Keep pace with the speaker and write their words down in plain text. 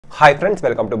Hi friends,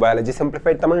 welcome to Biology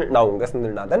Simplified Tamil. Now unga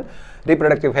Sindhilnathan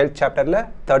Reproductive Health Chapter la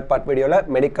third part video la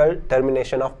Medical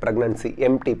Termination of Pregnancy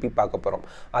MTP பார்க்க போறோம்.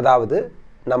 அதாவது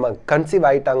நம்ம conceive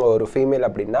ஆயிட்டாங்க ஒரு female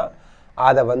அப்படினா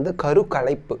அத வந்து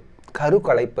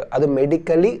கருக்கலைப்பு அது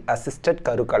மெடிக்கலி அசிஸ்டட்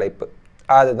கருக்கலைப்பு.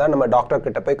 அதுதான் நம்ம டாக்டர்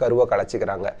கிட்ட போய் கருவை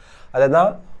கலைச்சிக்கறாங்க.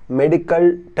 அதுதான் Medical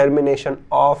Termination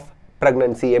of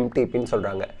Pregnancy MTP ன்னு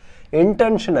சொல்றாங்க.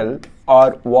 Intentional or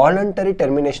voluntary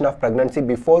termination of pregnancy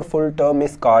before full term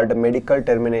is called medical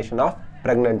termination of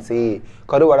pregnancy.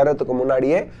 கரு வளரதுக்கு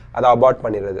முன்னாடியே அதை abort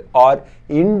பண்ணிடுறது or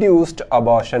induced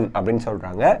abortion அப்படின்னு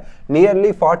சொல்றாங்க.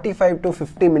 Nearly 45 to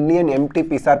 50 million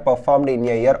MTPs are performed in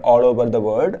a year all over the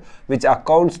world, which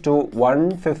accounts to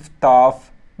 1/5 of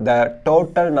the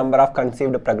total number of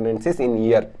conceived pregnancies in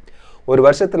year. ஒரு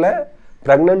வருஷத்துல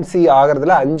pregnancy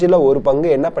ஆகிறதுல 5ல ஒரு பங்கு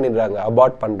என்ன பண்ணிடுறாங்க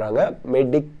abort பண்றாங்க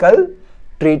medical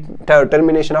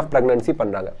termination of pregnancy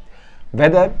பண்றாங்க.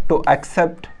 Whether to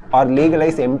accept or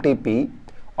legalize MTP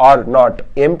or not,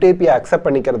 MTP accept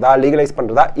பண்ணிக்கிறதா legalize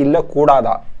பண்றதா இல்ல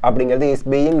கூடாதா அப்படிங்கிறது is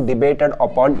being debated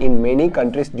upon in many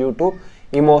countries due to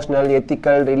emotional,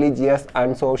 ethical, religious and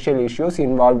social issues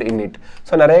involved in it.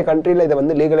 So நிறைய கண்ட்ரில இத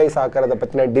வந்து legalise ஆக்கறத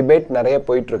பத்தின debate நிறைய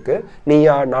போயிட்டு இருக்கு.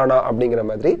 நீயா நானா அப்படிங்கிற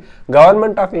மாதிரி.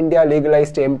 Government of India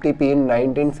legalized MTP in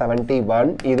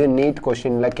 1971. இது நீட்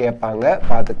क्वेश्चनல கேட்பாங்க,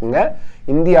 பாத்துக்கங்க.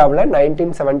 இந்தியாவுல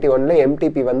 1971ல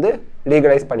MTP வந்து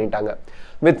லீகலைஸ் பண்ணிட்டாங்க.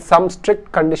 With some strict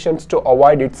conditions to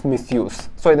avoid its misuse.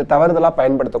 So இத தவறுதலா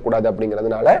பயன்படுத்த கூடாது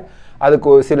அப்படிங்கிறதுனால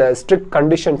அதுக்கு சில strict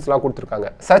conditionsலாம் கொடுத்திருக்காங்க.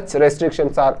 Such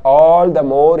restrictions are all the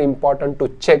more important to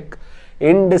check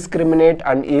indiscriminate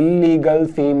and illegal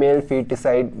female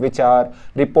feticide which are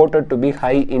reported to be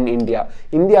high in India.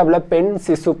 இந்தியாவுல பெண்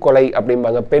சிசு கொலை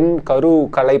அப்படிம்பாங்க, பெண் கரு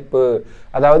கலைப்பு,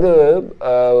 அதாவது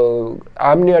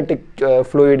amniotic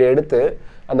fluid எடுத்து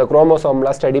அந்த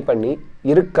குரோமோசோம்லாம் ஸ்டடி பண்ணி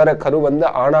இருக்கிற கரு வந்து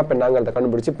ஆனா பெண்ணாங்கிறத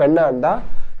கண்டுபிடிச்சு பெண்ணா இருந்தா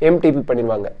MTP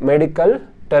பண்ணிடுவாங்க, மெடிக்கல்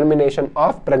டெர்மினேஷன்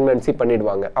ஆஃப் பிரெக்னன்சி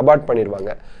பண்ணிடுவாங்க, அபார்ட்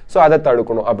பண்ணிடுவாங்க. ஸோ அதை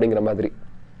தடுக்கணும் அப்படிங்கிற மாதிரி.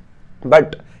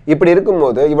 பட் இப்படி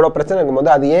இருக்கும்போது இவ்வளோ பிரச்சனை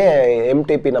இருக்கும்போது அது ஏன்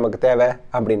MTP நமக்கு தேவை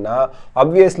அப்படின்னா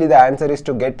obviously the answer is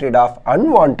to get rid of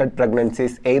unwanted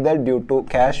pregnancies either due to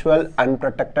casual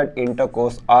unprotected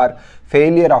intercourse or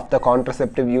failure of the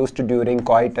contraceptive used during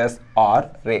coitus or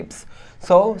rapes.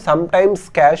 So sometimes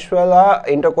கேஷுவலாக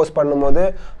இன்டர்கோர்ஸ் பண்ணும்போது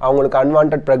அவங்களுக்கு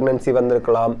அன்வான்ட் ப்ரெக்னன்சி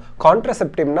வந்திருக்கலாம்.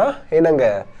 கான்ட்ரசெப்டிவ்னா என்னங்க,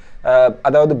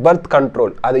 அதாவது birth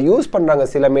control அதை use பண்ணுறாங்க,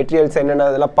 சில materials என்னென்ன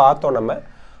அதெல்லாம் பார்த்தோம் நம்ம,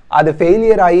 அது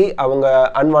ஃபெயிலியர் ஆகி அவங்க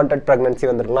அன்வான்ட்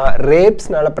ப்ரெக்னன்சி வந்திருக்கலாம்,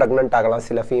 ரேப்ஸ்னால ப்ரெக்னென்ட் ஆகலாம்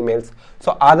சில ஃபீமேல்ஸ்.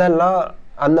 ஸோ அதெல்லாம்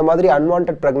அந்த மாதிரி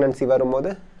அன்வான்ட் ப்ரெக்னன்சி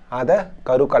வரும்போது அதை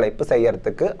கருக்கலைப்பு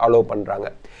செய்யறதுக்கு அலோவ் பண்ணுறாங்க.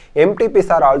 MTPs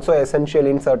are also essential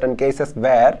in certain cases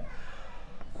where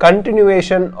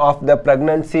continuation of the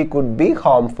pregnancy could be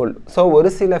harmful. So ஒரு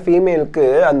சில ஃபீமேலுக்கு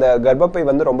அந்த கர்ப்பப்பை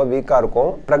வந்து ரொம்ப வீக்காக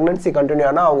இருக்கும், ப்ரெக்னன்சி கண்டினியூ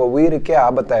ஆனால் அவங்க உயிருக்கே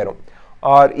ஆபத்தாயிரும்.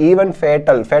 ஆர் ஈவன்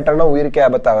ஃபேட்டல்னா உயிருக்கே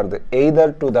ஆபத்தாகிறது,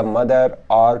 either to the mother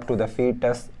R to the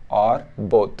foetus are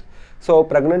both. So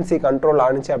pregnancy control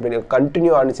ஆனிச்சு அப்படின்னு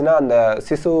கண்டினியூ ஆனிச்சுன்னா அந்த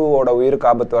சிசுவோட உயிருக்கு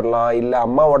ஆபத்து வரலாம், இல்லை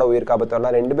அம்மாவோட உயிருக்கு ஆபத்து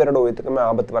வரலாம், ரெண்டு பேரோட உயிருக்குமே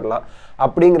ஆபத்து வரலாம்.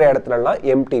 அப்படிங்கிற இடத்துலலாம்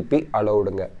MTP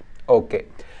அலோவுடுங்க. Okay,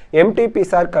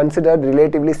 MTPs are considered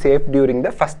relatively safe during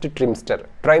the first trimester.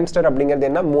 Trimester அப்படிங்கிறது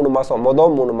என்ன, 3 மாதம்,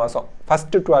 மொதல் 3 மாதம்,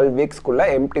 ஃபர்ஸ்ட் 12 வீக்ஸ்க்குள்ள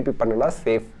MTP பண்ணனா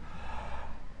safe.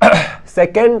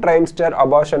 Second trimester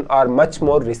abortion are much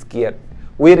more riskier,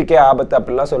 உயிருக்கே ஆபத்து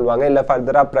அப்படிலாம் சொல்லுவாங்க, இல்லை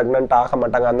ஃபர்தராக ப்ரெக்னென்ட் ஆக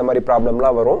மாட்டாங்க, அந்த மாதிரி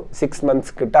ப்ராப்ளம்லாம் வரும். 6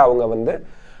 months கிட்ட அவங்க வந்து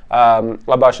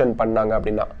அபார்ஷன் பண்ணாங்க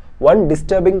அப்படின்னா. One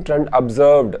disturbing trend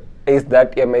observed is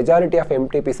that a majority of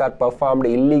MTPs are performed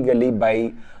illegally by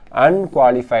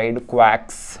unqualified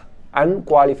quacks.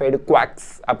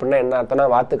 அப்படின்னா என்ன அர்த்தம்னா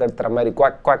வாத்து கத்துற மாதிரி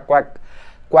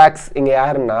குவாக்ஸ். இங்கே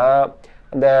யாருன்னா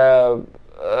அந்த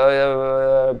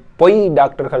பொய்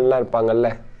டாக்டர்கள்லாம் இருப்பாங்கல்ல,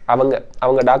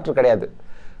 அவங்க டாக்டர் கிடையாது,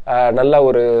 நல்ல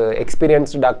ஒரு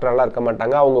எக்ஸ்பீரியன்ஸ்டு டாக்டரெல்லாம் இருக்க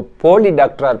மாட்டாங்க, அவங்க போலி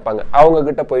டாக்டராக இருப்பாங்க,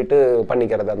 அவங்கக்கிட்ட போயிட்டு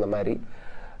பண்ணிக்கிறது அந்த மாதிரி.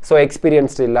 ஸோ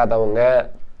எக்ஸ்பீரியன்ஸ்டு இல்லாதவங்க,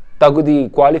 தகுதி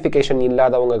குவாலிஃபிகேஷன்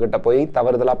இல்லாதவங்க கிட்ட போய்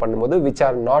தவறுதலாக பண்ணும்போது which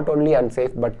are not only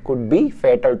unsafe but could be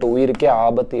fatal to உயிருக்கே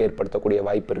ஆபத்து ஏற்படுத்தக்கூடிய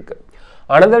வாய்ப்பு இருக்கு.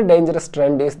 Another dangerous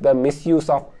trend is the misuse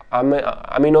of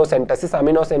amniocentesis.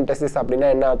 Amniocentesis அப்படின்னா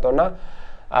என்ன அர்த்தம்னா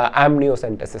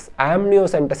amniocentesis.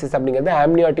 Amniocentesis அப்படிங்கிறது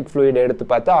amniotic fluid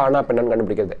எடுத்து பார்த்து ஆனா பெண்ணான்னு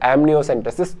கண்டுபிடிக்கிறது.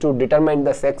 Amniocentesis to determine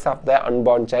the sex of the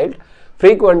unborn child.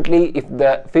 Frequently if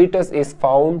the fetus is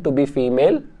found to be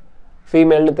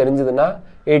female தெரிஞ்சதுன்னா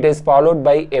it is followed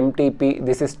by MTP.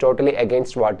 This is totally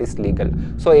against what is legal.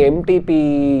 So MTP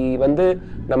வந்து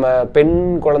நம்ம பெண்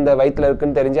குழந்தை வயித்துல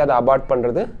இருக்குன்னு தெரிஞ்சு அதை abort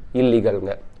பண்றது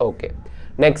இல்லீகல்ங்க. Okay,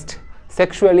 next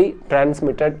sexually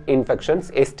transmitted infections,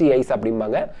 STIs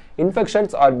அப்படிம்பாங்க.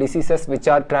 Infections or diseases which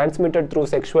are transmitted through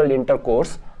sexual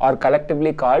intercourse are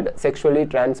collectively called sexually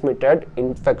transmitted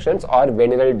infections or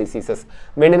venereal diseases.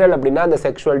 Venereal அப்படின்னா அந்த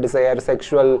sexual desire,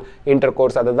 sexual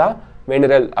intercourse அதுதான்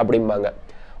venereal அப்படிம்பாங்க.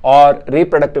 Or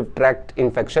reproductive tract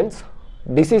infections.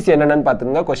 Disease என்னன்னு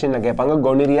பார்த்துங்க, கொஸ்டின்ல கேட்பாங்க.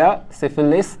 gonorrhea,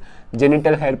 syphilis,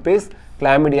 genital herpes,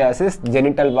 chlamydiasis,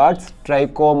 genital warts,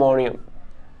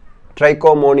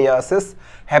 trichomoniasis,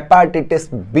 hepatitis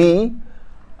B,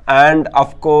 and of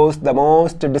course the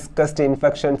most discussed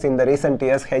infections in the recent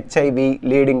years, HIV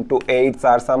leading to AIDS,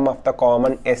 are some of the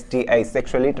common STIs,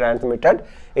 sexually transmitted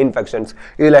infections.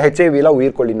 இதுல HIV ல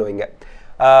உயிர்கொல்லி நோய்ங்க.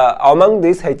 Among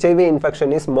these, HIV infection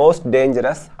is most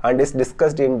dangerous and is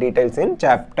discussed in details in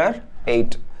chapter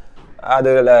 8.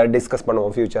 Adula discuss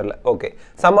பண்ணுவோம் futureல. Okay.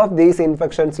 Some of these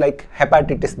infections like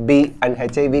hepatitis B and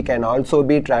HIV can also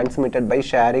be transmitted by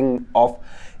sharing of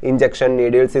injection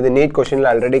needles. இது NEET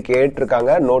கொஸ்டின்ல already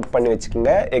கேட்டிருக்காங்க, note பண்ணி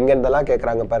வச்சுக்கோங்க. எங்க இருந்தெல்லாம்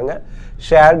கேட்குறாங்க பாருங்க.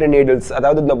 ஷேர்டு நீடில்ஸ்,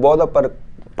 அதாவது இந்த போதை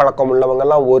பழக்கம்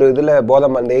உள்ளவங்கெல்லாம் ஒரு இதில் போதை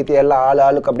மருந்து ஏற்றி எல்லாம்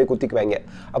ஆளுக்கு அப்படியே குத்திக்குவாங்க.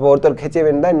 அப்போ ஒருத்தருக்கு HIV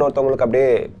இருந்தால் இன்னொருத்தவங்களுக்கு அப்படியே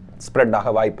ஸ்ப்ரெட்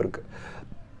ஆக வாய்ப்பு இருக்குது.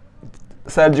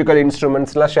 சர்ஜிக்கல்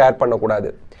இன்ஸ்ட்ருமெண்ட்ஸ்லாம் ஷேர்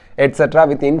பண்ணக்கூடாது, etcetera.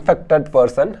 With infected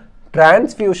person,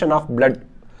 transfusion of blood.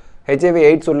 HIV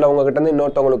AIDS உள்ளவங்க கிட்ட இருந்து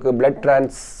இன்னொருத்தவங்களுக்கு blood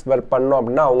transfer பண்ணோம்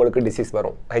அப்படின்னா அவங்களுக்கு டிசீஸ்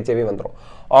வரும், HIV வந்துடும்.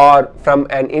 Or from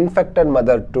an infected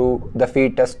mother to the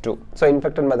fetus too. So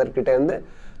infected mother கிட்ட இருந்து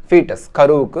fetus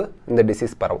கருவுக்கு இந்த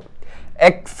டிசீஸ் பரவும்.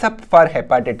 Except for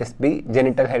hepatitis B,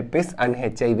 genital herpes and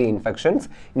HIV infections,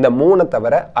 இந்த மூணு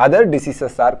தவிர other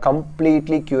diseases are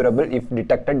completely curable if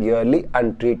detected early and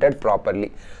treated properly.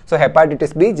 So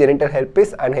hepatitis B, genital herpes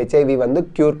and HIV வந்து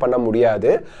cure பண்ண முடியாது.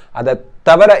 அதை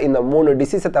தவிர இந்த மூணு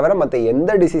டிசீஸை தவிர மற்ற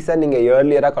எந்த டிசீஸை நீங்கள்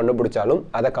ஏர்லியராக கண்டுபிடிச்சாலும்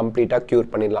அதை கம்ப்ளீட்டாக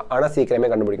க்யூர் பண்ணிடலாம். ஆனால் சீக்கிரமே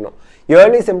கண்டுபிடிக்கணும்.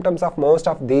 Early symptoms of most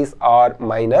of these are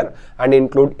minor and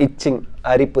include itching,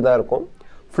 அரிப்பு தான் இருக்கும்,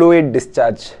 ஃப்ளூயிட்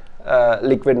டிஸ்சார்ஜ்,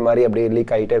 லிக்விட் மாதிரி அப்படியே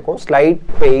லீக் ஆகிட்டே இருக்கும், ஸ்லைட்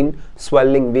பெயின்,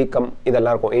 ஸ்வெல்லிங், வீக்கம்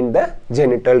இதெல்லாம் இருக்கும் இன் த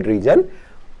genital region.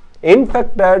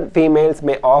 Infected females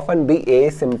may often be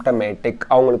asymptomatic.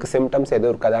 அவங்களுக்கு சிம்டம்ஸ்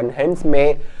எதுவும் இருக்காது and hence may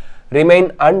remain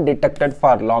undetected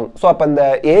for long. So அப்போ இந்த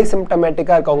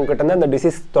ஏசிம்டமேட்டிக்காக இருக்கவங்க கிட்ட இருந்து அந்த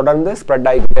டிசீஸ் தொடர்ந்து ஸ்ப்ரெட்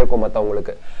ஆகிட்டே இருக்கும்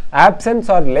மற்றவங்களுக்கு. Absence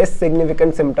or less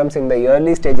significant symptoms in the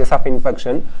early stages of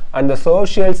infection and the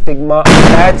social stigma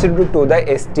attached to the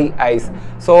STIs.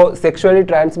 So sexually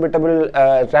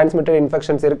transmitted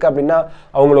infections இருக்குது அப்படின்னா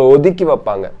அவங்கள ஒதுக்கி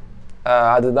வைப்பாங்க.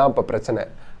 அதுதான் இப்போ பிரச்சனை.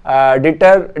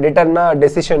 டிட்டர்னா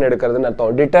டெசிஷன் எடுக்கிறதுன்னு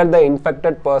அர்த்தம். Titre the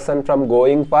infected person from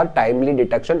going for timely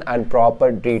detection and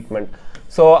proper treatment.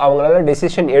 So அவங்களால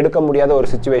டெசிஷன் எடுக்க முடியாத ஒரு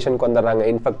சுச்சுவேஷனுக்கு வந்துடுறாங்க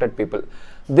infected people.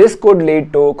 This could lead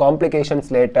to complications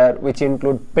later which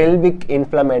include pelvic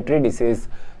inflammatory disease.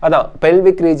 அதான்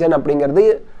பெல்விக் ரீஜன் அப்படிங்கிறது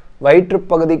வயிற்று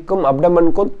பகுதிக்கும்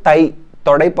அப்டமனுக்கும்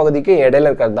தொடை பகுதிக்கும் இடையில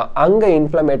இருக்கிறது தான். அங்கே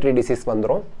இன்ஃப்ளமேட்டரி டிசீஸ்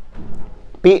வந்துடும்,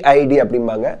 PID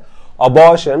அப்படிம்பாங்க.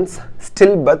 அபார்ஷன்ஸ்,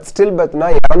 ஸ்டில்பர்த்னா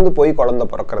இறந்து போய் குழந்தை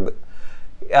பிறக்கிறது,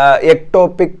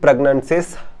 ectopic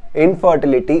pregnancies,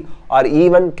 infertility or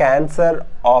even cancer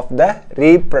of the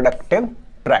reproductive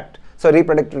tract. So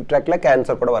reproductive tractல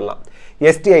cancer கூட வரலாம்.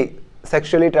 STI,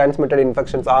 sexually transmitted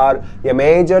infections, are a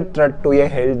major threat to a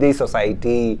healthy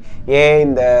society. ஏன்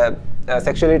இந்த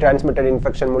sexually transmitted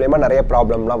infection மூலமா நிறைய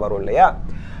ப்ராப்ளம்லாம் வரும் இல்லையா?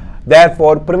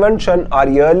 Therefore, prevention or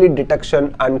early detection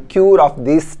and cure of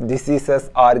these diseases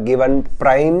are given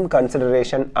prime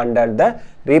consideration under the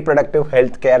reproductive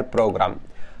health care program.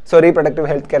 So reproductive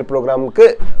health care ப்ரோக்ராமுக்கு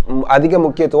அதிக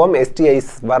முக்கியத்துவம் STIs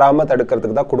வராமல்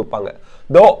தடுக்கிறதுக்கு தான் கொடுப்பாங்க.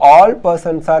 Though all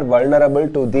persons are vulnerable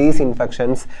to these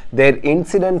infections, their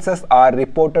incidences are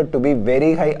reported to be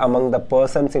very high among the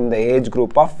persons in the age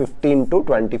group of 15 to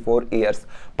 24 years.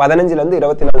 15லேருந்து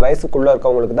 24 வயசுக்குள்ளே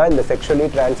இருக்கவங்களுக்கு தான் இந்த செக்ஷுவலி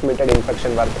டிரான்ஸ்மிட்டட்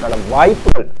இன்ஃபெக்ஷன் வரதுக்கான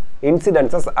வாய்ப்புகள்,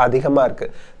 இன்சிடென்சஸ் அதிகமாக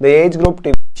இருக்குது. The age group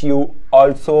to which you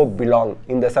also belong.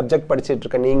 இந்த subject படிச்சுட்டு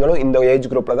இருக்க நீங்களும் இந்த ஏஜ்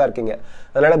குரூப்பில் தான் இருக்கீங்க.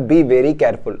 அதனால் be very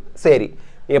careful. சரி,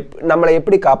 நம்மளை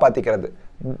எப்படி காப்பாற்றிக்கிறது?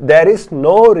 There is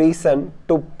no reason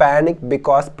to panic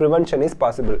because prevention is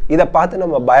possible. இதை பார்த்து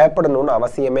நம்ம பயப்படணும்னு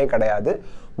அவசியமே கிடையாது.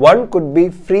 One could be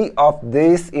free of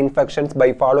these infections by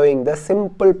following the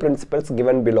simple principles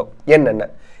given below. என்னென்ன?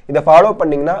 இதை ஃபாலோ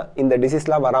பண்ணிங்கன்னா இந்த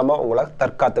டிசீஸ்லாம் வராமல் உங்களை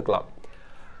தற்காத்துக்கலாம்.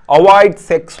 Avoid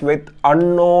sex with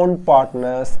unknown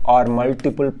partners or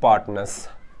multiple partners.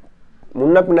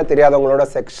 முன்ன பின்ன தெரியாதவங்களோட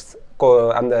செக்ஸ்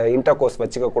அந்த இன்டர்கோர்ஸ்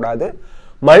வச்சுக்க கூடாது.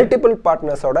 மல்டிபிள்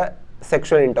பார்ட்னர்ஸோட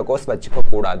செக்ஷுவல் இன்டர்கோர்ஸ் வச்சுக்க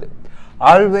கூடாது.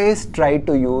 Always try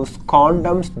to use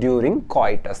condoms during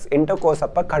காய்டஸ். Intercourse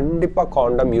அப்போ கண்டிப்பாக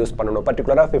காண்டம் யூஸ் பண்ணணும்.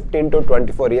 பர்டிகுலராக 15 to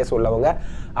 24 இயர்ஸ் உள்ளவங்க,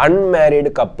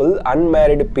 அன்மேரிடு கப்புள்,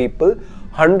 அன்மேரிடு பீப்புள்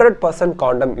 100%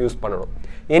 காண்டம் யூஸ் பண்ணணும்.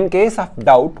 In case of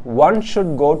doubt, one should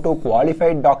go to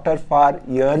qualified doctor for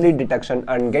early detection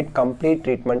and get complete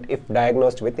treatment if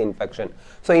diagnosed with infection.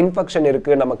 So infection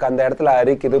இருக்கு, நமக்கு அந்த இடத்துல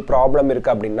அரிக்குது, problem இருக்கு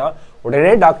அப்படின்னா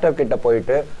உடனே doctor கிட்ட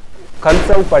போயிட்டு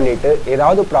கன்சல்ட் பண்ணிட்டு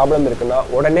ஏதாவது ப்ராப்ளம் இருக்குன்னா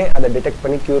உடனே அதை டிடெக்ட்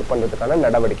பண்ணி கியூர் பண்ணுறதுக்கான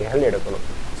நடவடிக்கைகள் எடுக்கணும்.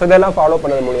 ஸோ இதெல்லாம் ஃபாலோ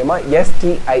பண்ணது மூலியமா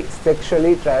STI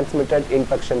செக்ஷுவலி டிரான்ஸ்மிட்டட்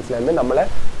இன்ஃபெக்ஷன்ஸ்லேருந்து நம்மளை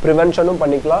ப்ரிவென்ஷனும்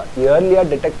பண்ணிக்கலாம், ஏர்லியாக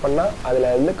டிடெக்ட் பண்ணால்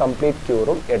அதுலேருந்து கம்ப்ளீட்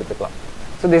கியூரும் எடுத்துக்கலாம்.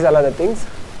 So these are the things.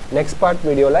 Next part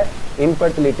வீடியோவில்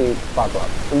இன்ஃபர்டிலிட்டி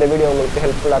பார்க்கலாம். இந்த வீடியோ உங்களுக்கு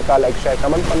ஹெல்ப்ஃபுல்லாக இருக்கா? லைக், ஷேர்,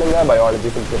 கமெண்ட் பண்ணுங்கள். பயாலஜி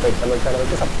சிம்பிளிஃபைட் தமிழ்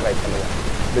சேனலுக்கு சப்ஸ்கிரைப் பண்ணுங்கள்.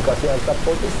 Because your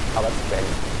support is our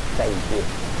strength. Thank you.